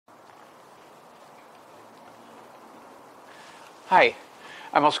Hi,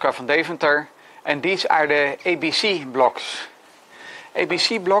 I'm Oskar van Deventer and these are the ABC blocks.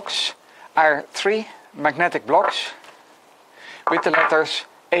 ABC blocks are 3 magnetic blocks with the letters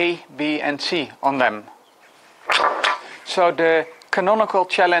A, B and C on them. So the canonical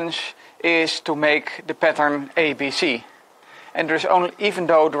challenge is to make the pattern ABC. And there's only, even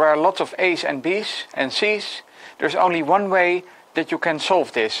though there are lots of A's and B's and C's, there's only one way that you can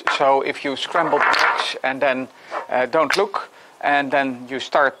solve this. So if you scramble the blocks and then don't look, and then you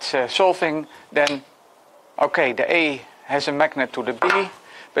start solving, then okay, the A has a magnet to the B,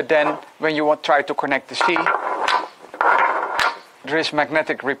 but then when you try to connect the C, there is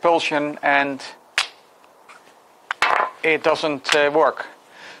magnetic repulsion and it doesn't work.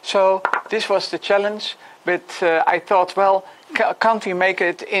 So this was the challenge, but I thought, well, can't we make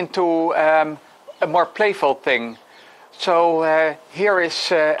it into a more playful thing? So here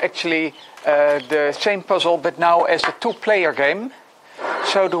is actually the same puzzle, but now as a 2-player game.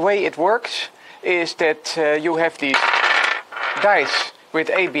 So the way it works is that you have these dice with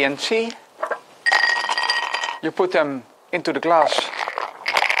A, B and C. You put them into the glass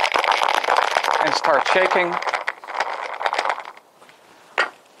and start shaking.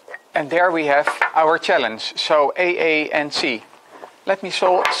 And there we have our challenge. So A and C. Let me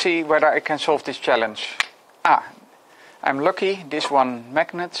see whether I can solve this challenge. I'm lucky, this one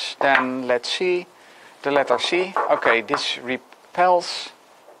magnets, then let's see, the letter C. Okay, this repels,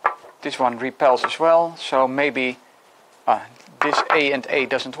 this one repels as well, so maybe this A and A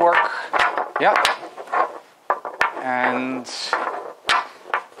doesn't work. Yeah. And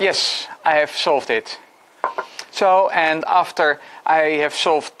yes, I have solved it. So, and after I have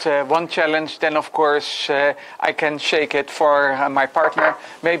solved one challenge, then of course I can shake it for my partner.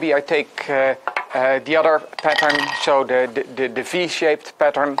 Maybe I take the other pattern, so the V-shaped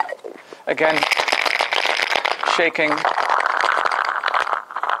pattern, again, shaking.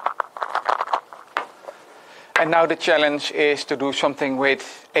 And now the challenge is to do something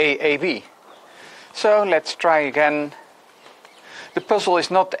with AAB. So let's try again. The puzzle is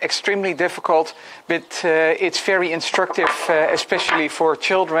not extremely difficult, but it's very instructive, especially for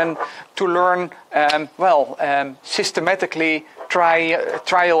children, to learn systematically,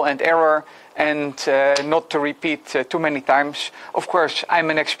 trial and error, and not to repeat too many times. Of course, I'm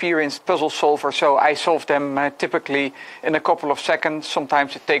an experienced puzzle solver, so I solve them typically in a couple of seconds.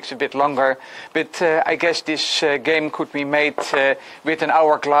 Sometimes it takes a bit longer, but I guess this game could be made with an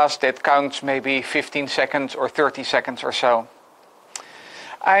hourglass that counts maybe 15 seconds or 30 seconds or so.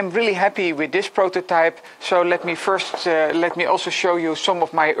 I'm really happy with this prototype, so let me also show you some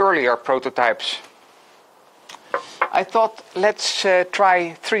of my earlier prototypes. I thought, let's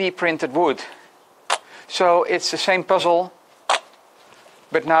try 3D printed wood. So it's the same puzzle,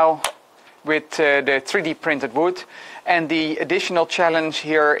 but now with the 3D printed wood. And the additional challenge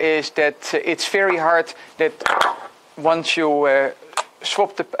here is that it's very hard that once you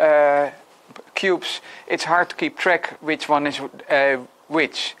swap the cubes, it's hard to keep track which one is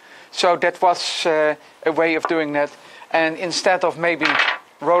which. So that was a way of doing that. And instead of maybe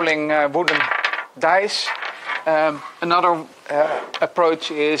rolling wooden dice, another approach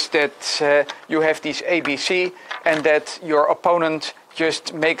is that you have these ABC and that your opponent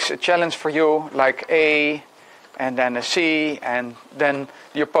just makes a challenge for you, like A and then a C, and then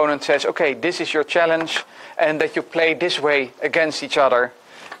the opponent says, okay, this is your challenge, and that you play this way against each other.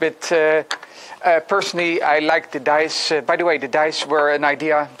 But personally, I like the dice. By the way, the dice were an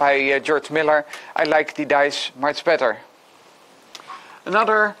idea by George Miller. I like the dice much better.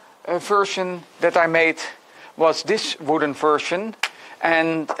 Another version that I made was this wooden version.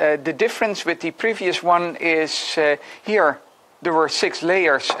 And the difference with the previous one is here there were 6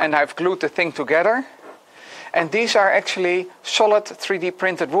 layers and I've glued the thing together. And these are actually solid 3D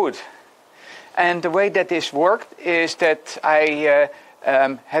printed wood. And the way that this worked is that I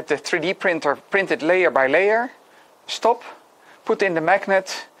had the 3D printer printed layer by layer, stop, put in the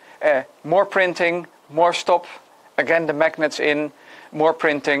magnet, more printing, more stop, again the magnets in, more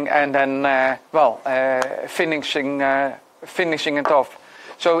printing, and then finishing it off.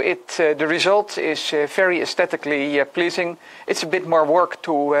 So the result is very aesthetically pleasing. It's a bit more work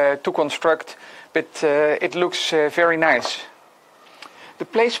to construct, but it looks very nice. The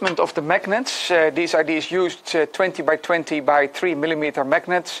placement of the magnets, these are these used 20 by 20 by 3 millimeter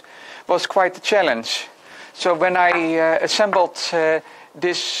magnets, was quite a challenge. So when I assembled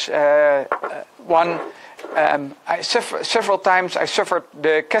this one, several times I suffered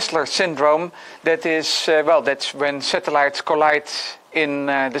the Kessler syndrome. That is, that's when satellites collide in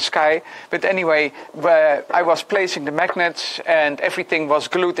the sky. But anyway, I was placing the magnets and everything was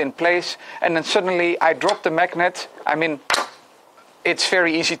glued in place. And then suddenly I dropped the magnet. I mean, it's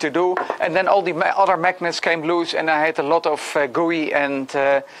very easy to do. And then all the other magnets came loose, and I had a lot of gooey and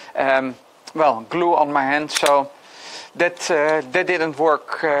glue on my hand. So that didn't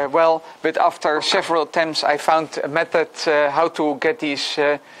work well. But after several attempts, I found a method how to get these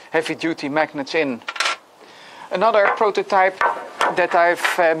heavy-duty magnets in. Another prototype that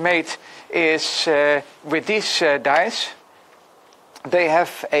I've made is with these dies. They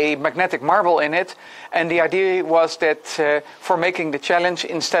have a magnetic marble in it, and the idea was that for making the challenge,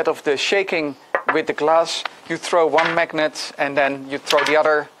 instead of the shaking with the glass, you throw one magnet and then you throw the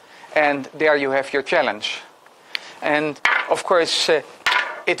other, and there you have your challenge. And of course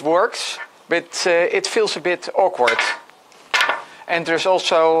it works, but it feels a bit awkward. And there's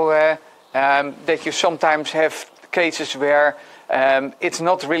also that you sometimes have cases where it's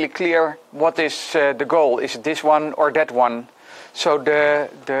not really clear what is the goal. Is it this one or that one? So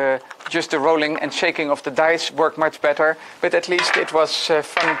just the rolling and shaking of the dice worked much better, but at least it was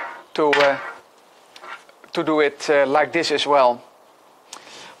fun to do it like this as well.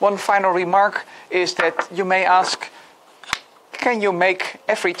 One final remark is that you may ask, can you make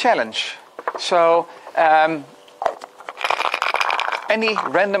every challenge? So any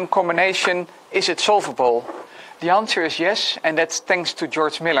random combination, is it solvable? The answer is yes, and that's thanks to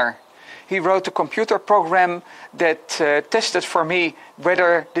George Miller. He wrote a computer program that tested for me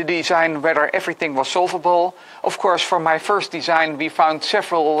whether everything was solvable. Of course, for my first design, we found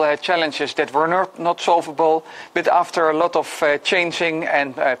several challenges that were not solvable. But after a lot of changing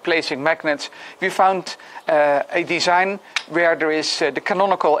and placing magnets, we found a design where there is the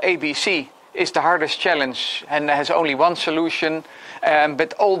canonical ABC is the hardest challenge and has only one solution.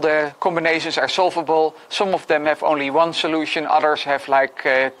 But all the combinations are solvable. Some of them have only one solution, others have like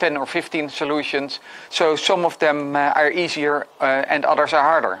 10 or 15 solutions. So some of them are easier and others are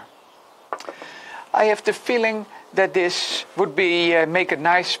harder. I have the feeling that this would be make a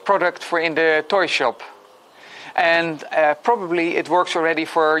nice product for in the toy shop. And probably it works already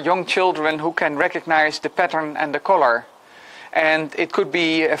for young children who can recognize the pattern and the color. And it could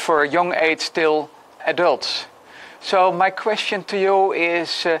be for a young age till adults. So my question to you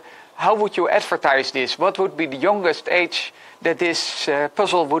is, how would you advertise this? What would be the youngest age that this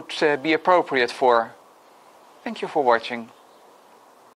puzzle would be appropriate for? Thank you for watching.